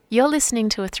You're listening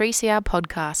to a 3CR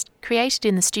podcast created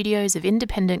in the studios of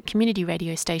independent community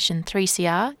radio station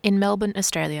 3CR in Melbourne,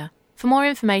 Australia. For more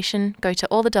information, go to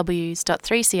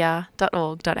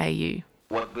allthews.3cr.org.au.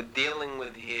 What we're dealing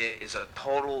with here is a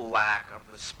total lack of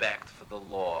respect for the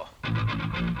law.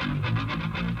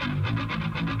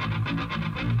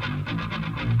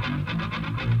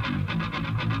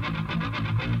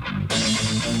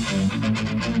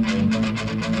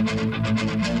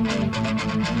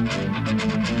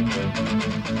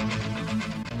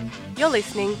 You're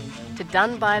listening to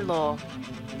Done by Law,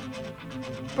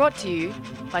 brought to you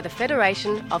by the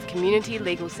Federation of Community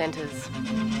Legal Centres.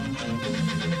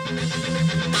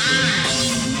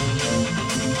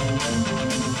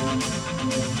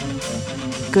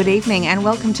 Good evening and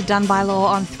welcome to Done by Law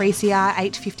on 3CR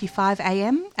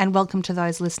 8:55am, and welcome to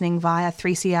those listening via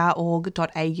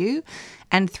 3cr.org.au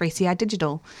and 3CR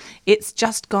Digital. It's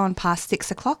just gone past 6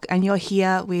 o'clock and you're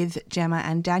here with Gemma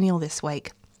and Daniel this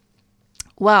week.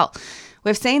 Well,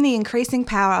 we've seen the increasing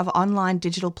power of online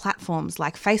digital platforms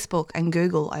like Facebook and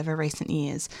Google over recent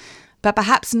years, but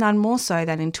perhaps none more so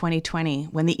than in 2020,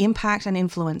 when the impact and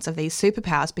influence of these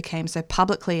superpowers became so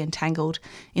publicly entangled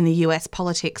in the US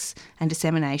politics and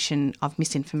dissemination of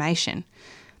misinformation.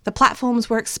 The platforms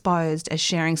were exposed as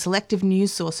sharing selective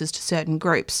news sources to certain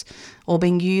groups, or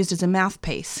being used as a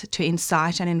mouthpiece to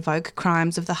incite and invoke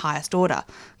crimes of the highest order,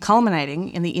 culminating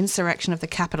in the insurrection of the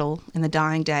Capitol in the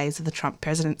dying days of the Trump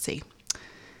presidency.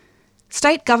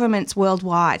 State governments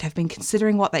worldwide have been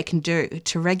considering what they can do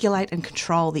to regulate and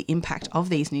control the impact of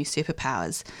these new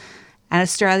superpowers, and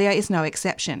Australia is no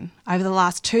exception. Over the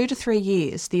last 2 to 3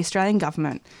 years, the Australian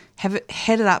government,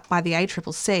 headed up by the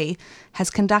ACCC, has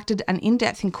conducted an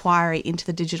in-depth inquiry into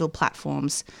the digital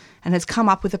platforms and has come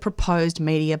up with a proposed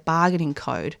media bargaining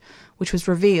code, which was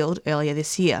revealed earlier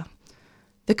this year.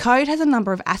 The code has a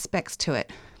number of aspects to it,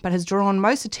 but has drawn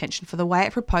most attention for the way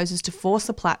it proposes to force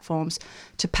the platforms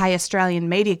to pay Australian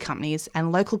media companies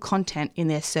and local content in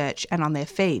their search and on their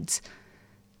feeds.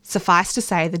 Suffice to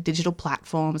say, the digital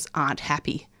platforms aren't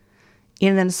happy.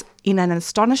 In an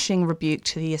astonishing rebuke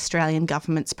to the Australian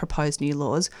government's proposed new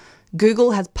laws,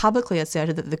 Google has publicly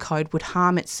asserted that the code would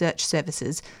harm its search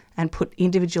services and put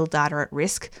individual data at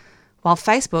risk, while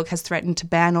Facebook has threatened to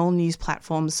ban all news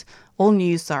on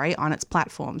its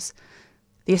platforms.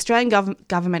 The Australian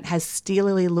government has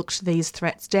steelily looked these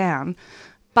threats down,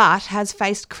 but has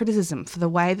faced criticism for the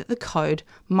way that the code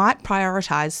might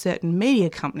prioritise certain media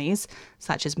companies,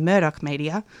 such as Murdoch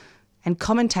Media, and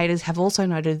commentators have also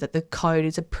noted that the code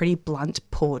is a pretty blunt,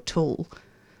 poor tool.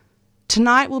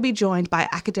 Tonight we'll be joined by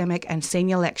academic and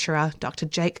senior lecturer Dr.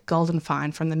 Jake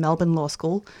Goldenfein from the Melbourne Law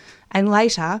School, and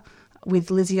later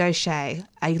with Lizzie O'Shea,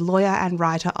 a lawyer and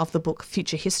writer of the book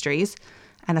Future Histories,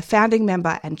 and a founding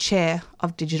member and chair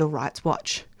of Digital Rights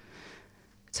Watch.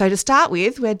 So to start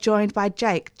with, we're joined by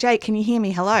Jake. Jake, can you hear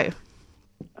me? Hello.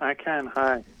 I can.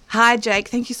 Hi. Hi, Jake.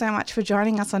 Thank you so much for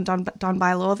joining us on Done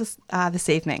by Law this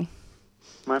evening.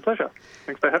 My pleasure.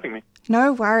 Thanks for having me.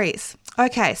 No worries.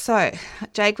 Okay, so,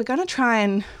 Jake, we're going to try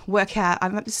and work out,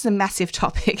 this is a massive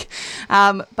topic,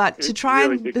 but it's to try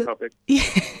really and... big topic. Yeah,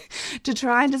 to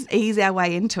try and just ease our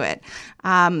way into it,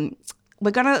 we're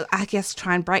going to, I guess,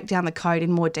 try and break down the code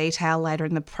in more detail later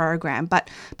in the program. But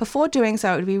before doing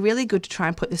so, it would be really good to try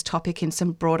and put this topic in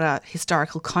some broader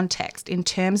historical context in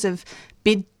terms of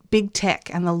big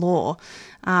tech and the law.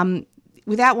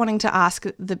 Without wanting to ask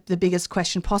the biggest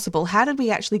question possible, how did we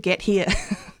actually get here?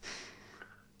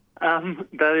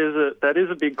 That is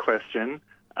a big question.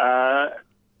 I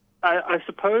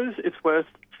suppose it's worth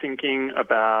thinking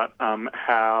about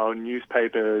how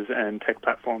newspapers and tech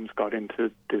platforms got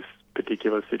into this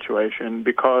particular situation,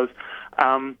 because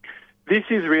this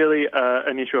is really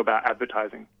an issue about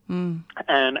advertising.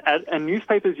 And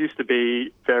newspapers used to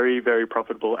be very, very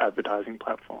profitable advertising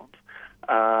platforms.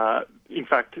 In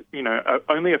fact,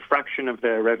 only a fraction of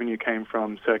their revenue came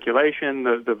from circulation.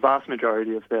 The vast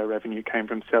majority of their revenue came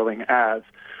from selling ads,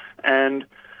 and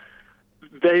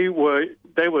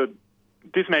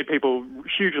this made people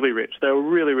hugely rich. They were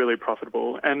really, really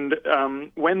profitable. And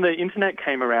when the internet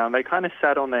came around, they kind of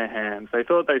sat on their hands. They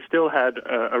thought they still had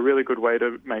a really good way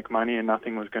to make money, and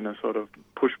nothing was going to sort of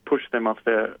push them off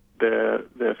their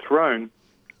throne.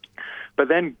 But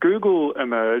then Google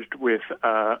emerged with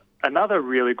another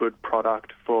really good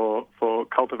product for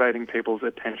cultivating people's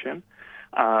attention,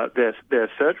 their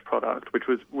search product, which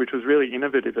was really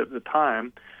innovative at the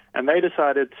time. And they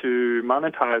decided to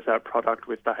monetize that product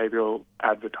with behavioral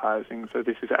advertising. So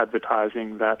this is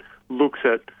advertising that looks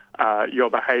at your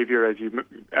behavior as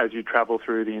you travel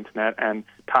through the internet and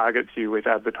targets you with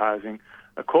advertising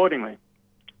accordingly.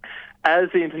 as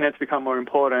the internet's become more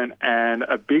important and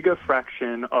a bigger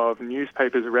fraction of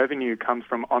newspapers' revenue comes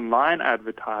from online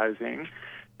advertising,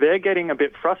 they're getting a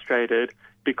bit frustrated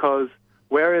because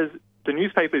whereas the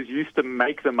newspapers used to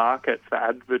make the market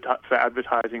for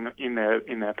advertising in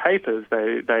their papers,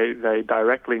 they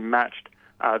directly matched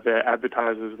their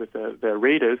advertisers with their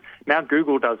readers. Now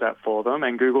Google does that for them,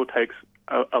 and Google takes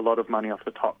a lot of money off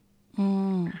the top.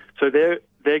 So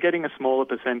they're getting a smaller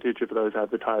percentage of those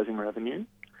advertising revenues.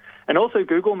 And also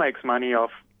Google makes money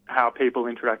off how people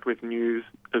interact with news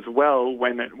as well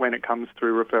when it comes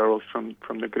through referrals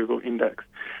from the Google Index.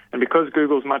 And because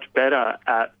Google's much better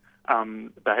at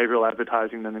behavioral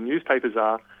advertising than the newspapers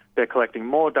are, they're collecting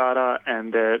more data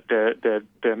and they're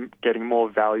getting more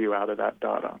value out of that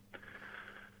data.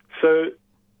 So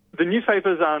the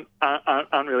newspapers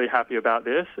aren't really happy about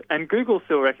this, and Google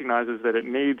still recognizes that it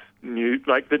needs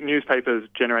that newspapers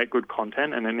generate good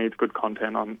content, and it needs good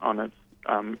content on its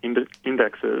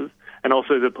indexes, and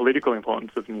also the political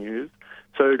importance of news.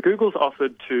 So Google's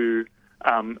offered to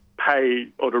pay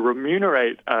or to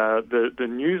remunerate the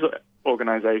news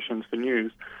organizations for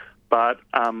news, but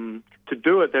to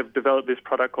do it, they've developed this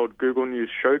product called Google News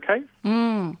Showcase.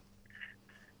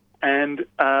 And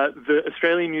the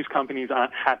Australian news companies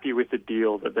aren't happy with the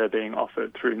deal that they're being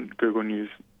offered through Google News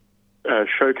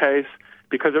Showcase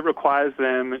because it requires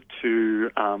them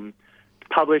to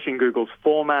publish in Google's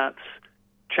formats,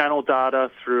 channel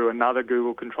data through another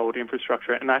Google-controlled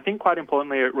infrastructure, and I think quite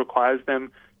importantly it requires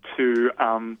them to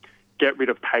get rid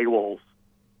of paywalls,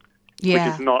 which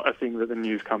is not a thing that the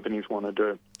news companies want to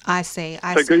do. I see.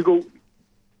 So Google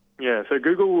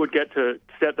would get to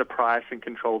set the price and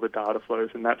control the data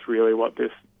flows, and that's really what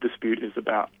this dispute is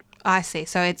about. I see.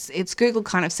 So it's Google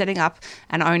kind of setting up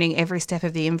and owning every step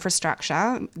of the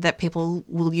infrastructure that people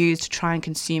will use to try and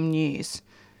consume news.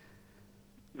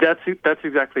 That's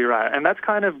exactly right, and that's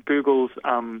kind of Google's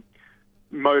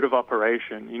mode of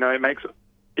operation. You know, it makes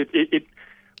it.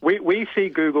 We see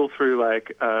Google through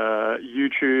like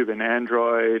YouTube and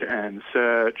Android and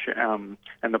search and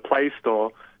the Play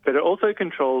Store. But it also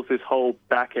controls this whole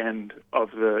back end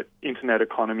of the internet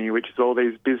economy, which is all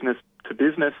these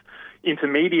business-to-business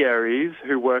intermediaries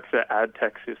who work the ad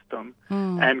tech system.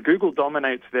 And Google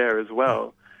dominates there as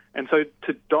well. And so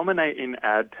to dominate in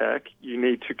ad tech, you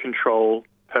need to control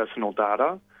personal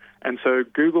data. And so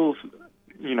Google's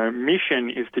mission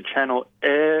is to channel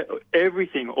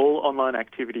everything, all online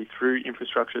activity through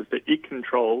infrastructures that it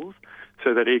controls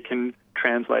so that it can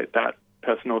translate that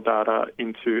personal data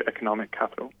into economic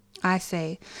capital. I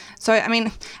see. So, I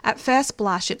mean, at first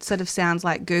blush, it sort of sounds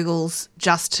like Google's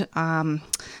just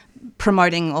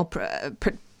promoting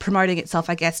itself,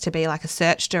 I guess, to be like a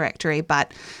search directory.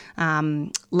 But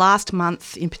last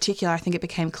month in particular, I think it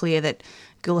became clear that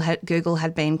Google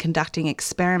had been conducting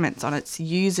experiments on its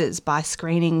users by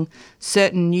screening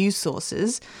certain news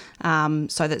sources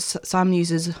so that some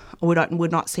users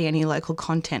would not see any local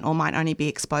content or might only be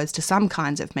exposed to some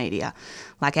kinds of media,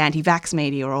 like anti-vax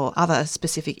media or other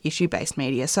specific issue-based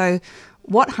media. So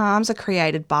what harms are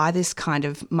created by this kind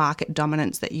of market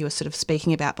dominance that you were sort of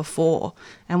speaking about before,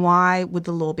 and why would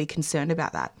the law be concerned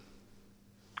about that?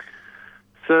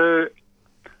 So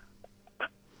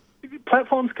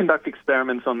platforms conduct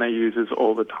experiments on their users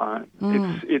all the time.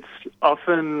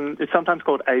 It's sometimes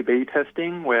called A/B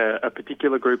testing, where a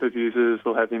particular group of users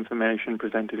will have information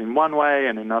presented in one way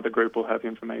and another group will have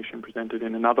information presented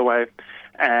in another way.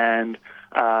 And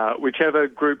whichever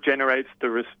group generates the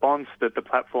response that the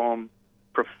platform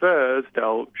prefers,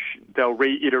 they'll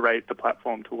reiterate the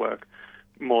platform to work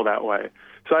more that way.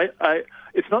 So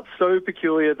it's not so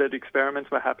peculiar that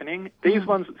experiments were happening. These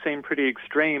ones seem pretty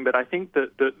extreme, but I think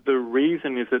that the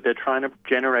reason is that they're trying to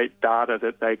generate data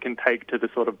that they can take to the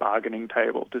sort of bargaining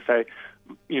table to say,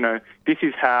 this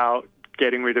is how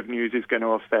getting rid of news is going to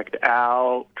affect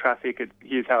our traffic.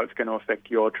 Here's how it's going to affect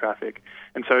your traffic.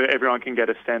 And so everyone can get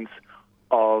a sense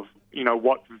of,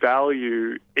 what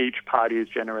value each party is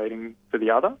generating for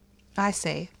the other. I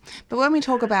see. But when we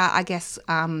talk about, I guess,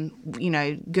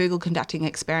 Google conducting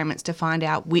experiments to find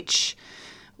out which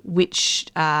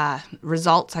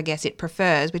results, I guess, it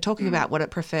prefers, we're talking about what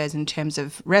it prefers in terms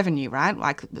of revenue, right?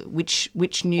 Like which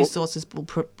news sources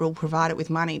will provide it with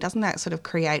money. Doesn't that sort of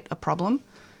create a problem?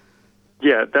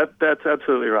 Yeah, that's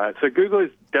absolutely right. So Google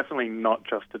is definitely not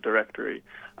just a directory.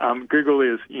 Google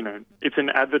is, it's an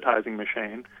advertising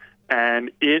machine,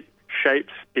 and it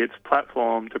shapes its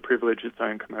platform to privilege its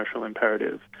own commercial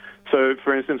imperatives. So,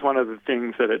 for instance, one of the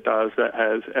things that it does that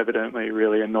has evidently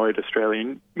really annoyed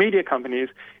Australian media companies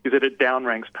is that it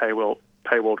downranks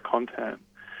paywalled content.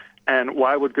 And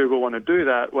why would Google want to do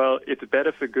that? Well, it's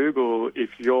better for Google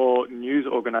if your news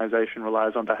organization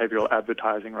relies on behavioral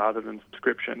advertising rather than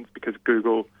subscriptions, because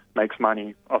Google makes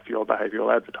money off your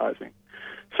behavioral advertising.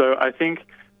 So I think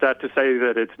that to say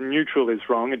that it's neutral is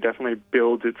wrong. It definitely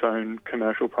builds its own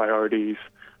commercial priorities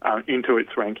into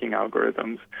its ranking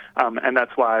algorithms. And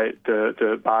that's why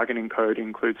the bargaining code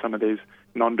includes some of these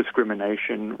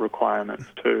non-discrimination requirements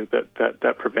too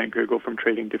that prevent Google from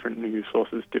treating different news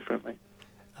sources differently.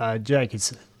 Jake,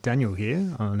 it's Daniel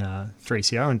here on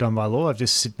 3CR and Done by Law. I've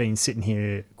just been sitting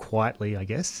here quietly, I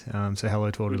guess. So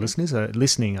hello to all the listeners.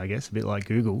 Listening, I guess, a bit like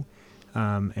Google,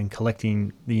 and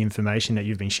collecting the information that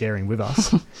you've been sharing with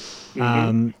us.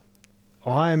 I'm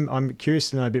curious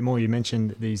to know a bit more. You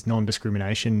mentioned these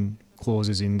non-discrimination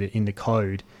clauses in the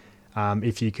code.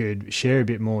 If you could share a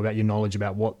bit more about your knowledge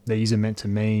about what these are meant to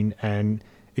mean and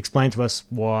explain to us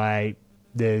why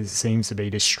there seems to be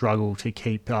this struggle to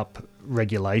keep up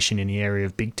regulation in the area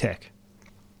of big tech.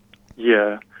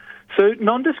 Yeah. So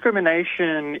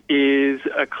non-discrimination is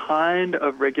a kind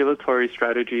of regulatory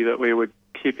strategy that we would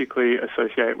typically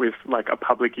associate with like a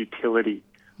public utility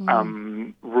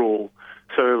rule.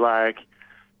 So like,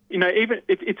 even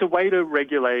it's a way to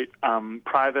regulate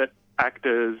private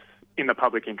actors in the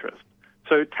public interest.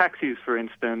 So taxis, for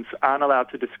instance, aren't allowed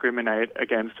to discriminate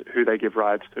against who they give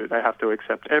rides to. They have to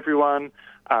accept everyone.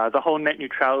 The whole net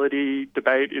neutrality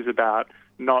debate is about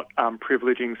not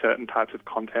privileging certain types of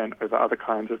content over other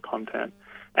kinds of content.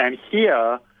 And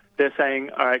here they're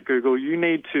saying, all right, Google, you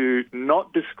need to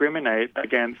not discriminate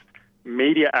against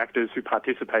media actors who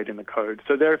participate in the code.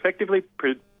 So they're effectively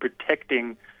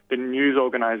protecting the news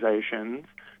organizations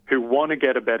who want to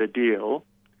get a better deal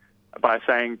by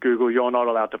saying, Google, you're not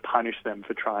allowed to punish them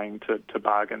for trying to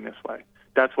bargain this way.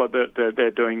 That's what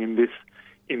they're doing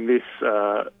in this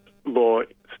law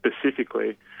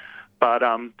specifically. But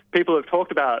people have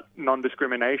talked about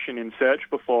non-discrimination in search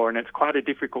before, and it's quite a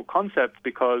difficult concept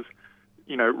because,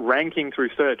 ranking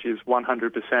through search is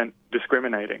 100%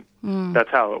 discriminating. That's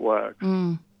how it works.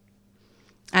 And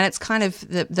it's kind of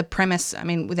the premise,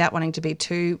 without wanting to be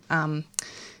too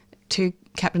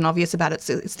Captain Obvious about it,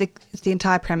 it's the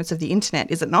entire premise of the internet,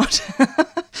 is it not?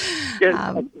 Yes,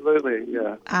 absolutely,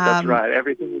 yeah. That's right.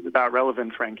 Everything is about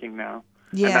relevance ranking now.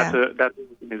 Yeah. And that's a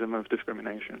mechanism of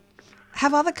discrimination.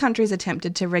 Have other countries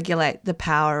attempted to regulate the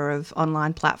power of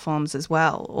online platforms as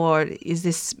well? Or is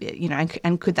this,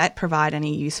 and could that provide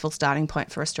any useful starting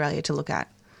point for Australia to look at?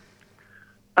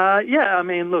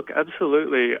 Look,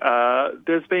 absolutely.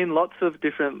 There's been lots of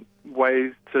different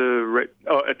ways to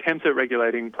attempts at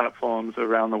regulating platforms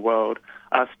around the world.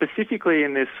 Specifically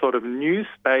in this sort of news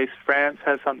space, France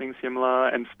has something similar,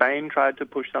 and Spain tried to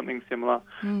push something similar,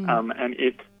 and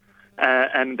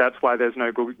that's why there's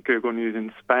no Google News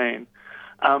in Spain.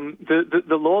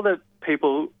 The law that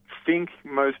people think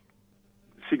most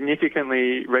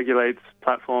significantly regulates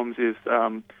platforms is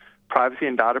privacy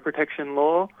and data protection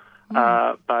law.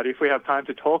 But if we have time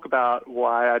to talk about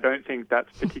why I don't think that's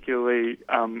particularly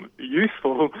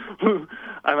useful,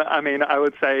 I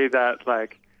would say that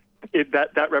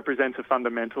that represents a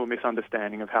fundamental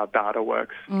misunderstanding of how data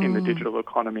works in the digital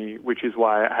economy, which is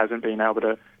why it hasn't been able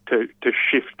to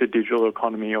shift the digital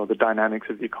economy or the dynamics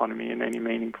of the economy in any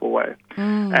meaningful way.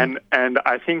 And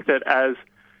I think that as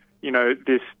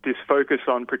this focus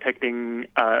on protecting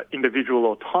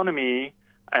individual autonomy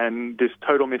and this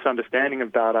total misunderstanding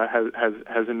of data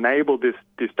has enabled this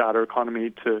data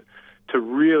economy to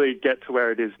really get to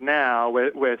where it is now.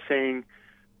 We're seeing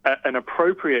an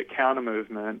appropriate counter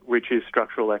movement, which is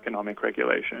structural economic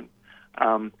regulation.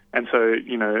 And so,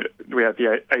 we have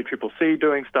the ACCC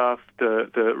doing stuff.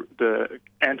 The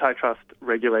antitrust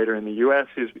regulator in the US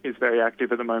is very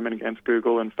active at the moment against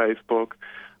Google and Facebook.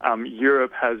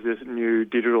 Europe has this new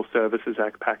Digital Services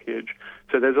Act package.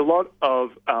 So there's a lot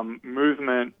of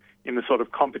movement in the sort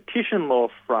of competition law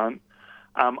front.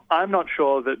 I'm not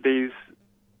sure that these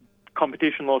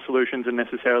competition law solutions are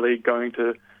necessarily going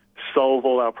to solve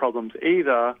all our problems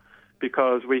either,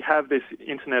 because we have this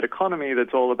internet economy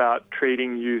that's all about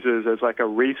treating users as like a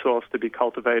resource to be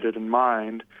cultivated and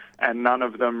mined, and none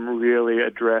of them really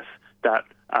address that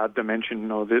dimension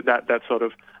or that sort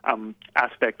of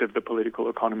aspect of the political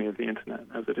economy of the internet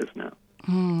as it is now.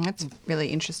 That's really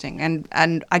interesting.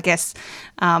 And I guess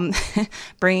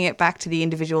bringing it back to the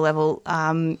individual level,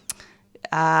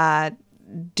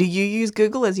 do you use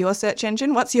Google as your search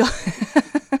engine? What's your...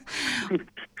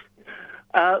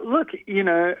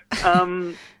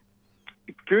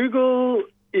 Google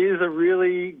is a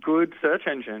really good search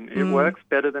engine. It works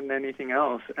better than anything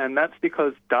else. And that's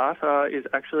because data is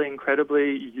actually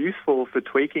incredibly useful for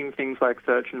tweaking things like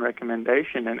search and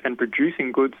recommendation and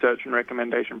producing good search and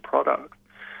recommendation products.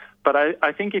 But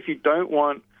I think if you don't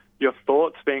want your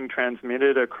thoughts being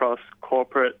transmitted across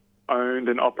corporate-owned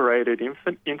and operated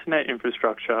internet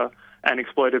infrastructure and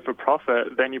exploited for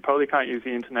profit, then you probably can't use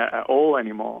the internet at all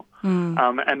anymore.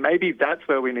 And maybe that's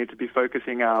where we need to be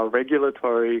focusing our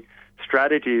regulatory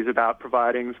strategies about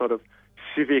providing sort of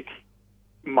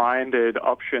civic-minded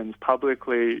options, public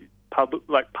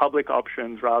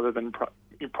options rather than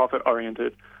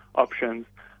profit-oriented options.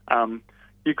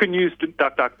 You can use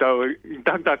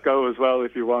DuckDuckGo as well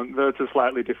if you want. That's a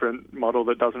slightly different model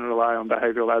that doesn't rely on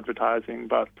behavioural advertising,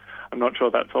 but I'm not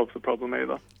sure that solves the problem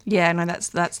either. Yeah, no,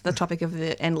 that's the topic of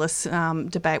the endless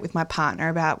debate with my partner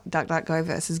about DuckDuckGo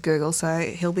versus Google, so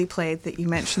he'll be pleased that you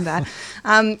mentioned that.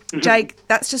 Jake,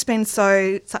 that's just been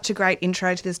such a great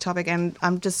intro to this topic, and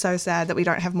I'm just so sad that we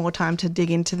don't have more time to dig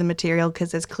into the material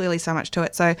because there's clearly so much to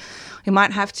it. So we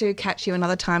might have to catch you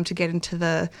another time to get into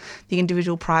the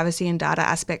individual privacy and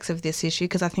data aspects of this issue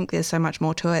because I think there's so much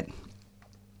more to it.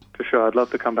 For sure. I'd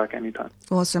love to come back anytime.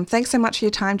 Awesome. Thanks so much for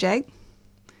your time, Jake.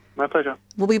 My pleasure.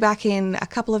 We'll be back in a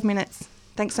couple of minutes.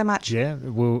 Thanks so much. Yeah,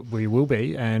 we will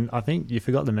be. And I think you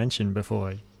forgot to mention before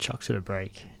I chucked it a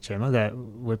break, Gemma, that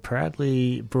we're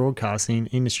proudly broadcasting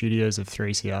in the studios of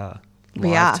 3CR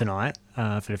live tonight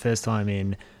for the first time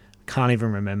in can't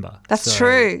even remember. That's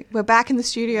true. We're back in the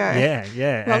studio.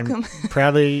 Yeah. Welcome. And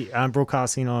proudly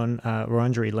broadcasting on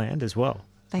Wurundjeri land as well.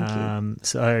 Thank you.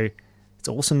 So it's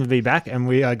awesome to be back, and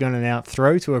we are going to now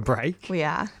throw to a break. We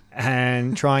are.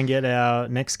 And try and get our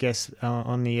next guest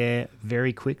on the air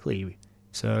very quickly.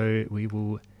 So we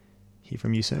will hear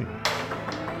from you soon.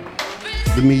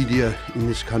 The media in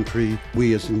this country,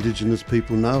 we as Indigenous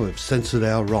people know, have censored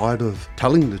our right of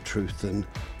telling the truth, and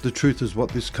the truth is what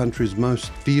this country is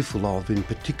most fearful of, in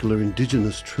particular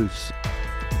Indigenous truths.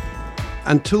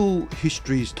 Until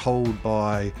history is told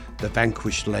by the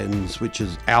vanquished lens, which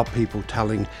is our people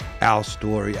telling our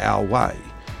story our way,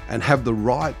 and have the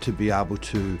right to be able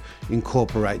to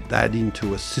incorporate that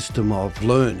into a system of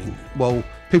learning, well,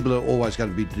 people are always going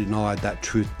to be denied that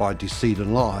truth by deceit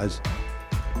and lies.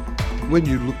 When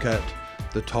you look at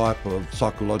the type of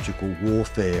psychological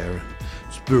warfare and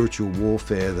spiritual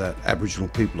warfare that Aboriginal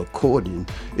people are caught in,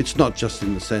 it's not just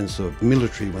in the sense of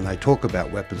military when they talk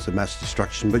about weapons of mass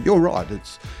destruction, but you're right,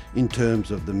 it's in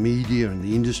terms of the media and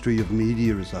the industry of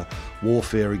media as a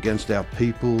warfare against our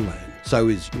people, and so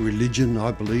is religion,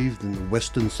 I believe, in the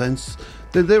Western sense.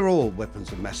 They're all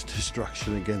weapons of mass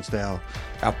destruction against our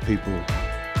people.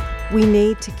 We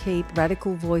need to keep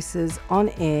radical voices on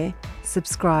air.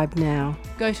 Subscribe now.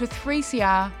 Go to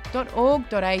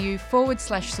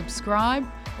 3cr.org.au/subscribe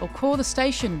or call the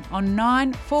station on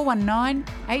 9419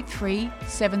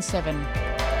 8377.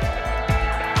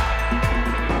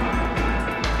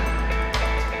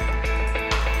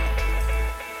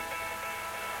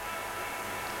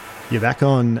 You're back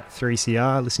on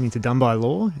 3CR listening to Done by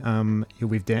Law. You're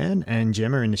with Dan and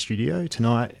Gemma in the studio.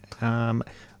 Tonight,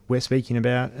 we're speaking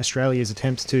about Australia's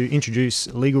attempts to introduce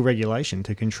legal regulation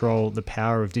to control the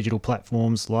power of digital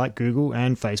platforms like Google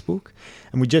and Facebook.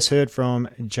 And we just heard from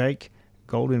Jake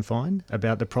Goldenfein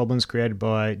about the problems created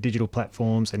by digital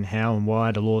platforms and how and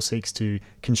why the law seeks to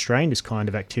constrain this kind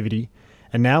of activity.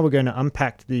 And now we're going to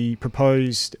unpack the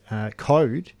proposed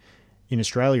code in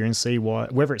Australia and see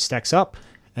whether it stacks up.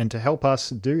 And to help us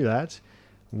do that,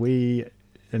 we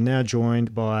are now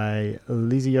joined by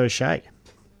Lizzie O'Shea.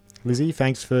 Lizzie,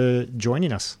 thanks for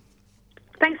joining us.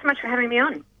 Thanks so much for having me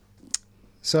on.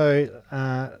 So,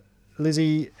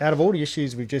 Lizzie, out of all the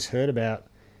issues we've just heard about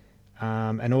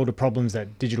and all the problems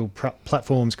that digital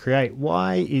platforms create,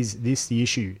 why is this the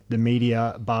issue, the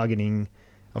media bargaining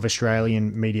of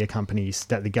Australian media companies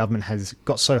that the government has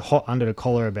got so hot under the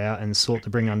collar about and sought to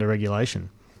bring under regulation?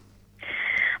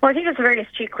 Well, I think that's a very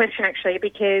astute question, actually,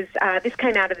 because this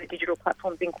came out of the digital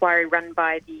platforms inquiry run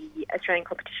by the Australian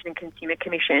Competition and Consumer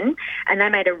Commission, and they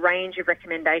made a range of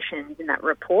recommendations in that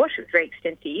report. It was very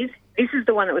extensive. This is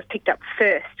the one that was picked up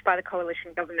first by the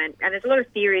coalition government, and there's a lot of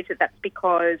theories that that's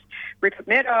because Rupert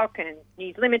Murdoch and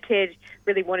News Limited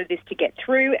really wanted this to get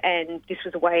through, and this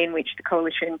was a way in which the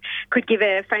coalition could give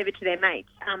a favour to their mates.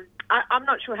 I'm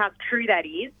not sure how true that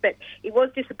is, but it was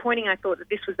disappointing, I thought, that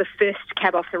this was the first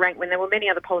cab off the rank when there were many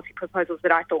other policy proposals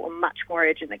that I thought were much more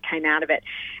urgent that came out of it.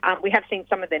 We have seen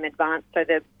some of them advance, so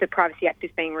the Privacy Act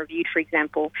is being reviewed, for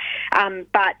example.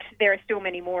 But there are still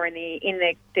many more in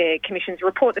the Commission's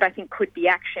report that I think think could be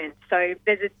actioned. So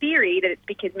there's a theory that it's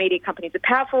because media companies are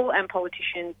powerful and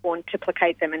politicians want to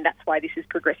placate them, and that's why this is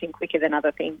progressing quicker than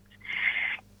other things.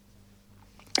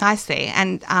 I see.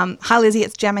 And hi, Lizzie,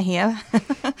 it's Gemma here.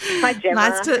 Hi,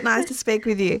 Gemma. Nice to speak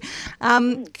with you.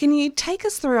 Can you take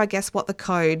us through, I guess, what the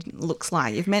code looks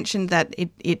like? You've mentioned that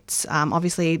it's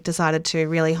obviously decided to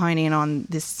really hone in on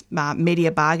this media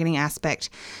bargaining aspect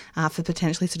for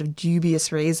potentially sort of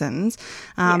dubious reasons.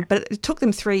 But it took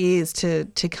them 3 years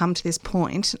to come to this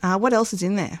point. What else is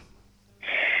in there?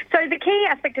 So the key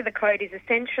aspect of the code is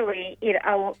essentially it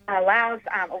allows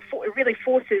it really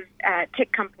forces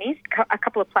tech companies, a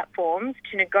couple of platforms,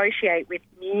 to negotiate with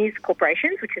news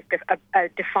corporations, which is a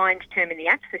defined term in the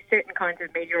Act for certain kinds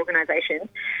of media organisations,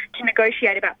 to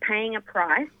negotiate about paying a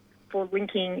price for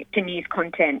linking to news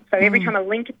content. So every time a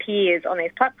link appears on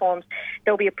these platforms,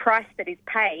 there'll be a price that is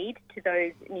paid to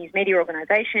those news media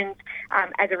organisations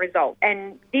as a result.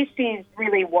 And this is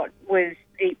really what was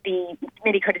the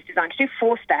media code is designed to do,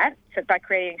 force that, so by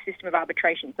creating a system of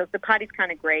arbitration. So if the parties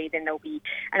can't agree, then there'll be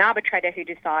an arbitrator who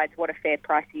decides what a fair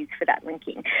price is for that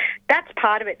linking. That's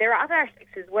part of it. There are other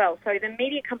aspects as well. So the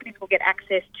media companies will get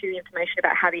access to information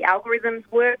about how the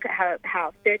algorithms work,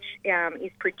 how search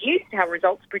is produced, how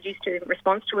results are produced in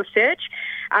response to a search,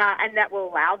 and that will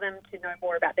allow them to know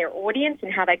more about their audience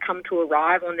and how they come to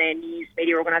arrive on their news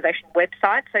media organisation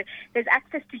website. So there's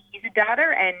access to user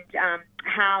data and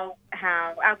how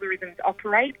algorithms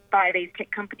operate by these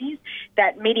tech companies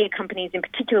that media companies in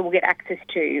particular will get access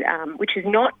to, which is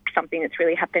not something that's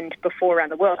really happened before around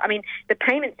the world. I mean, the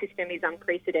payment system is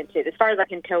unprecedented. As far as I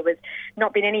can tell, there's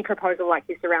not been any proposal like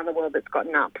this around the world that's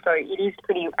gotten up. So it is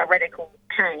pretty a radical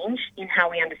change in how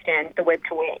we understand the web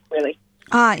to work, really.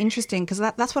 Interesting, because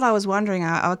that's what I was wondering.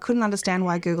 I couldn't understand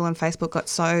why Google and Facebook got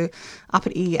so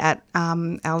uppity at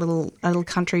our little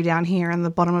country down here in the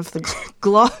bottom of the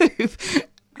globe.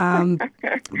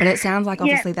 But it sounds like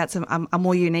obviously that's a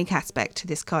more unique aspect to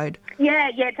this code. Yeah,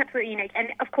 it's absolutely unique. And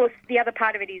of course, the other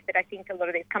part of it is that I think a lot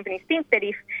of these companies think that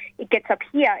if it gets up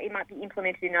here, it might be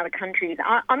implemented in other countries.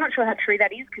 I'm not sure how true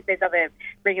that is because there's other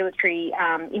regulatory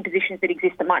impositions that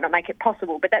exist that might not make it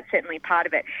possible, but that's certainly part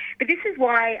of it. But this is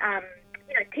why...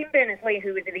 Tim Berners-Lee,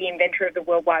 who was the inventor of the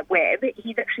World Wide Web,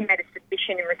 he's actually made a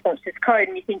submission in response to this code,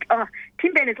 and you think,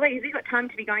 Tim Berners-Lee, has he got time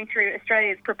to be going through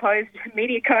Australia's proposed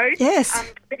media code? Yes.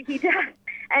 But he does.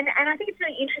 And I think it's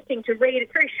really interesting to read.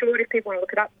 It's very short. If people want to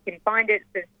look it up, you can find it.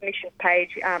 There's a submissions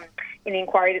page in the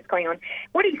inquiry that's going on.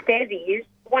 What he says is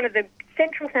one of the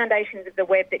central foundations of the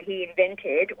web that he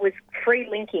invented was free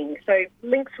linking. So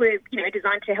links were,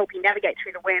 designed to help you navigate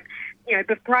through the web.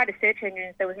 But prior to search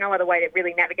engines, there was no other way to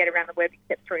really navigate around the web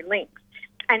except through links.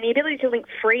 And the ability to link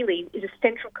freely is a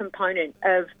central component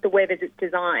of the web as it's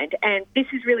designed. And this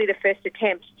is really the first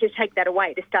attempt to take that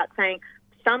away, to start saying,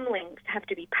 some links have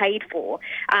to be paid for,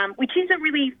 which is a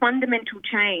really fundamental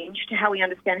change to how we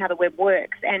understand how the web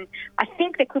works. And I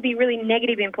think there could be really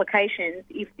negative implications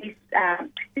if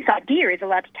this idea is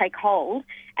allowed to take hold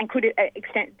and could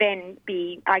then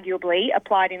be arguably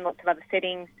applied in lots of other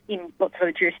settings in lots of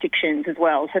other jurisdictions as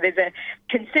well. So there's a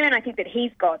concern I think that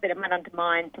he's got that it might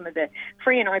undermine some of the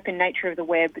free and open nature of the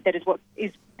web that is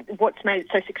what's made it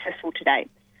so successful to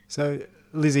date. So,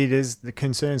 Lizzie, there's the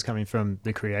concerns coming from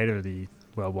the creator of the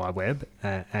World Wide Web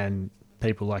and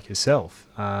people like yourself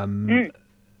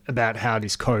about how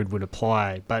this code would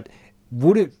apply, but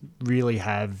would it really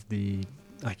have the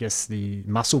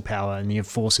muscle power and the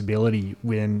enforceability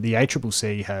when the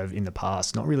ACCC have in the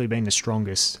past not really been the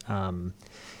strongest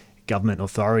government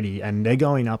authority, and they're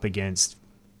going up against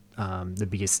the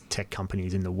biggest tech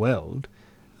companies in the world?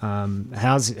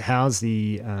 How's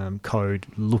the code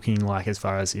looking like as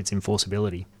far as its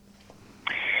enforceability?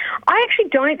 I actually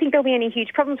don't think there'll be any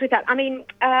huge problems with that. I mean,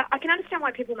 I can understand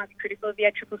why people might be critical of the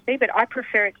ACCC, but I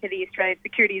prefer it to the Australian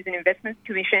Securities and Investments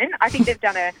Commission. I think they've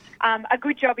done a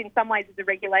good job in some ways as a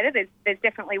regulator. There's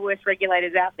definitely worse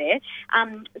regulators out there.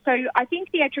 So I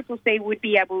think the ACCC would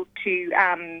be able to,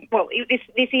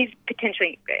 this is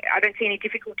potentially, I don't see any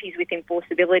difficulties with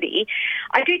enforceability.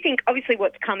 I do think, obviously,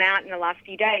 what's come out in the last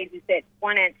few days is that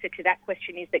one answer to that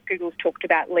question is that Google's talked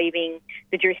about leaving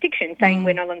the jurisdiction, saying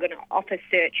we're no longer going to offer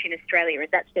search in Australia, and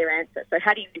that's their answer. So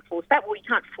how do you enforce that? Well, you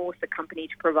can't force a company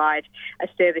to provide a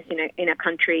service in a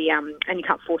country, and you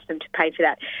can't force them to pay for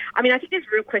that. I mean, I think there's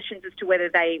real questions as to whether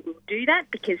they will do that,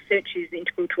 because search is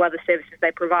integral to other services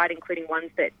they provide, including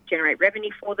ones that generate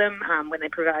revenue for them when they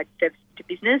provide services to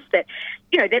business. That,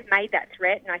 they've made that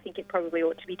threat, and I think it probably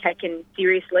ought to be taken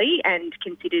seriously and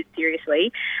considered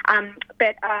seriously.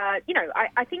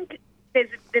 I think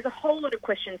there's a whole lot of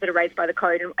questions that are raised by the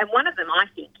code, and one of them, I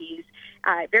think, is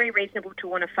very reasonable to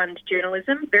want to fund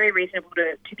journalism, very reasonable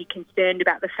to be concerned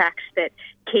about the fact that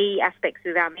key aspects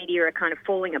of our media are kind of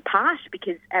falling apart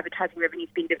because advertising revenue is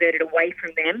being diverted away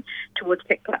from them towards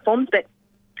tech platforms. But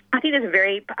I think there's a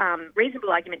very reasonable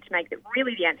argument to make that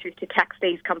really the answer is to tax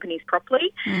these companies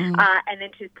properly and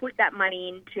then to put that money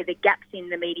into the gaps in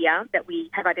the media that we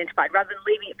have identified rather than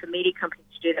leaving it for media companies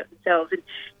to do that themselves. And,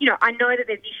 I know that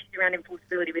there's issues around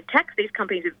enforceability with tax. These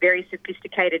companies are very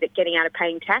sophisticated at getting out of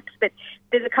paying tax, but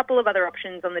there's a couple of other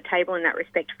options on the table in that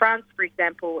respect. France, for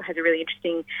example, has a really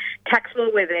interesting tax law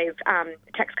where they've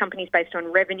taxed companies based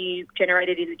on revenue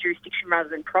generated in the jurisdiction rather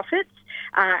than profits.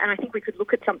 And I think we could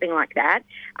look at something like that.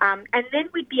 And then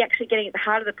we'd be actually getting at the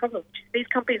heart of the problem, which is these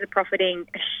companies are profiting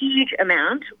a huge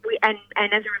amount, and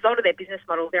as a result of their business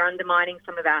model, they're undermining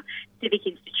some of our civic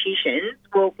institutions.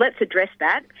 Well, let's address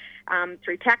that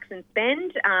through tax and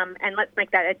spend, and let's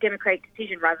make that a democratic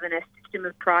decision rather than a system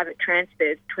of private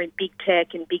transfers between big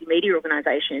tech and big media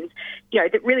organisations,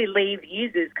 that really leave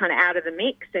users kind of out of the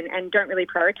mix and don't really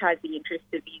prioritise the interests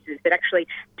of users, but actually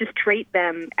just treat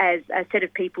them as a set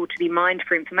of people to be mined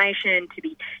for information, to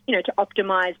be, to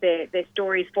optimise their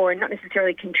stories for, and not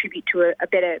necessarily contribute to a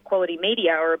better quality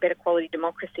media or a better quality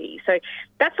democracy. So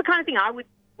that's the kind of thing I would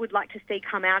like to see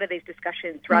come out of these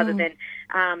discussions rather than,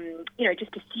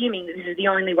 just assuming that this is the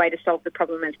only way to solve the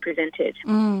problem as presented.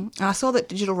 I saw that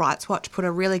Digital Rights Watch put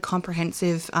a really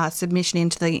comprehensive submission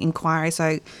into the inquiry,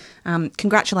 so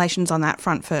congratulations on that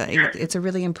front. It's a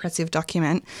really impressive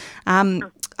document.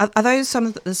 Are those some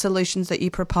of the solutions that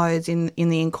you propose in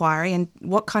the inquiry, and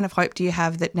what kind of hope do you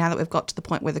have that now that we've got to the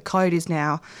point where the code is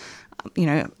now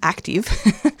active,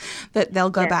 that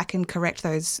they'll go back and correct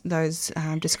those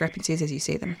discrepancies as you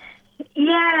see them?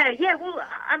 Yeah. Well,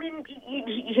 I mean,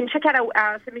 you can check out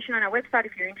our submission on our website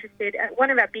if you're interested. One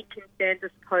of our big concerns, I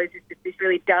suppose, is that this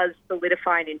really does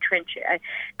solidify and entrench a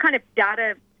kind of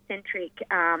data-centric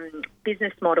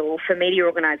business model for media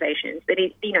organisations.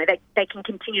 That they can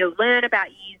continue to learn about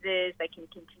users, they can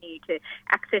continue to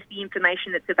access the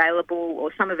information that's available,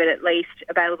 or some of it at least,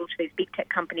 available to these big tech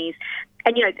companies.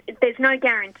 And, there's no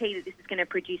guarantee that this is going to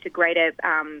produce a greater,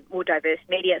 more diverse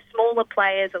media. Smaller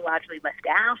players are largely left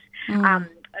out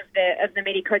of the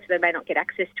media code, so they may not get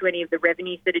access to any of the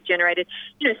revenues that are generated.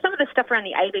 Some of the stuff around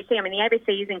the ABC, I mean, the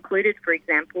ABC is included, for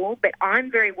example, but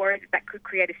I'm very worried that could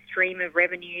create a stream of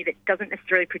revenue that doesn't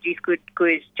necessarily produce good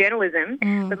journalism,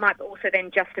 but might also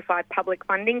then justify public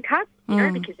funding cuts,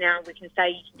 because now we can say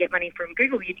you can get money from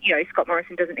Google. Scott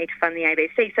Morrison doesn't need to fund the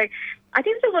ABC. So I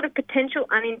think there's a lot of potential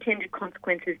unintended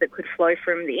consequences that could flow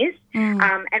from this,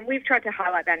 and we've tried to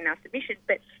highlight that in our submissions.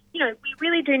 But, we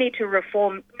really do need to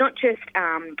reform not just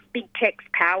big tech's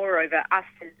power over us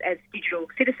as digital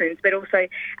citizens, but also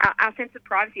our sense of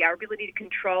privacy, our ability to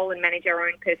control and manage our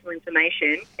own personal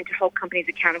information, and to hold companies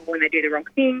accountable when they do the wrong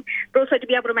thing, but also to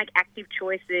be able to make active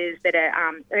choices that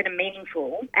are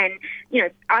meaningful. And,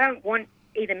 I don't want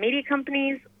either media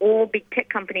companies or big tech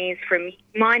companies from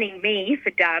mining me for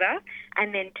data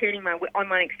and then turning my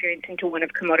online experience into one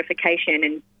of commodification.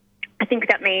 And I think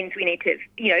that means we need to,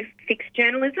 fix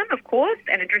journalism, of course,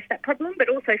 and address that problem, but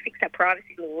also fix our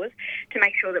privacy laws to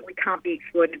make sure that we can't be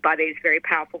exploited by these very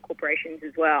powerful corporations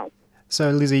as well. So,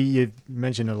 Lizzie, you've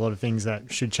mentioned a lot of things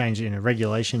that should change in a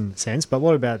regulation sense, but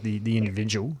what about the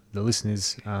individual, the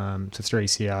listeners to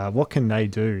 3CR? What can they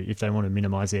do if they want to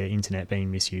minimise their internet being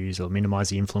misused or minimise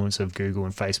the influence of Google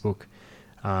and Facebook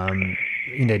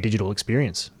in their digital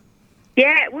experience?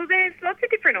 Yeah, well, there's lots of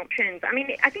different options. I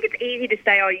mean, I think it's easy to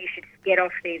say, you should get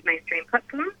off these mainstream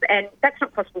platforms, and that's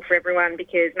not possible for everyone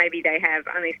because maybe they have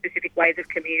only specific ways of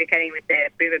communicating with their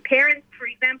boomer parents, for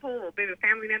example, or boomer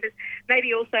family members.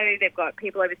 Maybe also they've got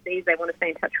people overseas they want to stay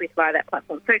in touch with via that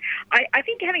platform. So I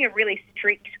think having a really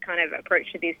strict kind of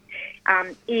approach to this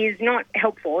is not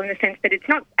helpful in the sense that it's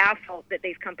not our fault that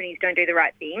these companies don't do the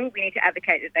right thing. We need to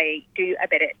advocate that they do a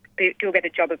better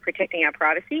job of protecting our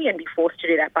privacy and be forced to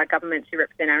do that by governments who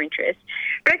represent our interests.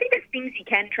 But I think there's things you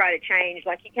can try to change,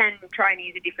 like you can try and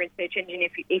use a different search engine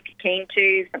if you're keen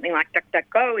to. Something like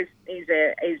DuckDuckGo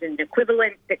is an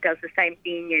equivalent that does the same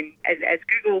thing as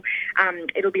Google.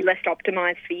 It'll be less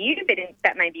optimised for you, but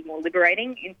that may be more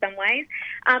liberating in some ways.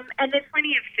 And there's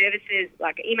plenty of services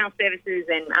like email services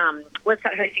and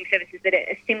website hosting services that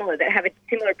are similar, that have a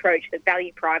similar approach that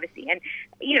value privacy. And,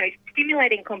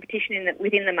 stimulating competition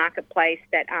within the marketplace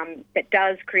that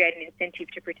does create an incentive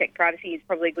to protect privacy is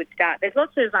probably a good start. There's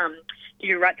lots of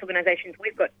digital rights organisations.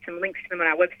 We've got some links to them on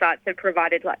our website. So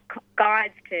provided like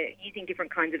guides to using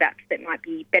different kinds of apps that might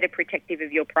be better protective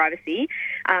of your privacy.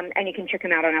 And you can check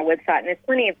them out on our website. And there's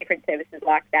plenty of different services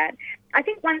like that. I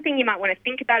think one thing you might want to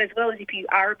think about as well is if you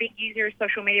are a big user of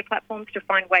social media platforms, to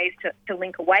find ways to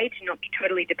link away, to not be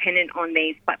totally dependent on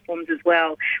these platforms as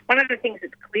well. One of the things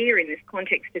that's clear in this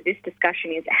context of this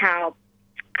discussion is how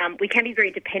we can be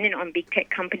very dependent on big tech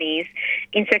companies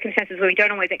in circumstances where we don't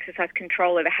always exercise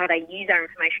control over how they use our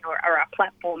information or our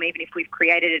platform, even if we've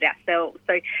created it ourselves.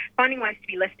 So finding ways to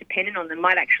be less dependent on them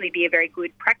might actually be a very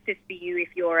good practice for you if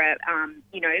you're an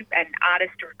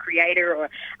artist or a creator or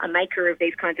a maker of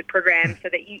these kinds of programs, so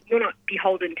that you're not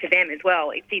beholden to them as well.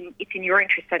 It's in your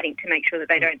interest, I think, to make sure that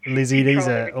they don't. Lizzie, these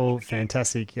are all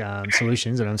fantastic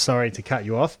solutions, and I'm sorry to cut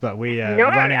you off, but we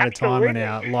run out of time on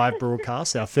our live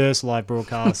broadcast, our first live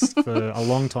broadcast for a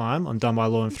long time on Done by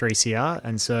Law and 3CR,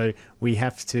 and so we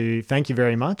have to thank you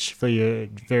very much for your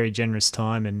very generous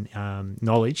time and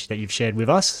knowledge that you've shared with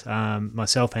us,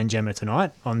 myself and Gemma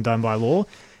tonight on Done by Law.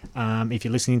 If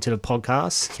you're listening to the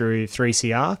podcast through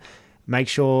 3CR, make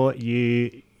sure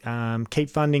you keep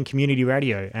funding community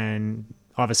radio and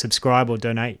either subscribe or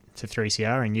donate to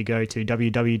 3CR, and you go to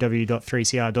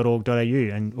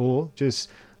www.3cr.org.au or just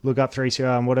look up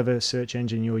 3CR on whatever search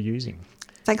engine you're using.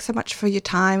 Thanks so much for your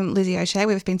time, Lizzie O'Shea.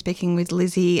 We've been speaking with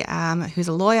Lizzie, who's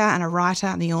a lawyer and a writer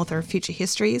and the author of Future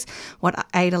Histories, What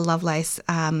Ada Lovelace,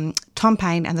 Tom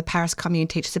Payne and the Paris Commune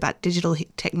teach us about digital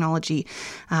technology.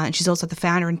 And she's also the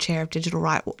founder and chair of Digital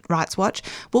Rights Watch.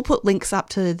 We'll put links up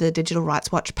to the Digital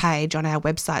Rights Watch page on our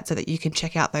website so that you can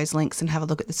check out those links and have a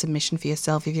look at the submission for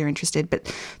yourself if you're interested. But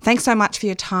thanks so much for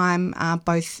your time,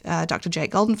 both Dr.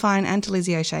 Jake Goldenfein and to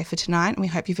Lizzie O'Shea for tonight. And we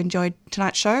hope you've enjoyed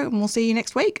tonight's show, and we'll see you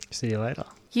next week. See you later.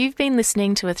 You've been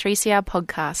listening to a 3CR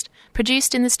podcast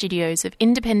produced in the studios of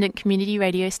independent community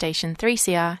radio station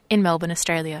 3CR in Melbourne,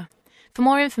 Australia. For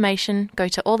more information, go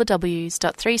to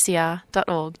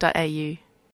allthews.3cr.org.au.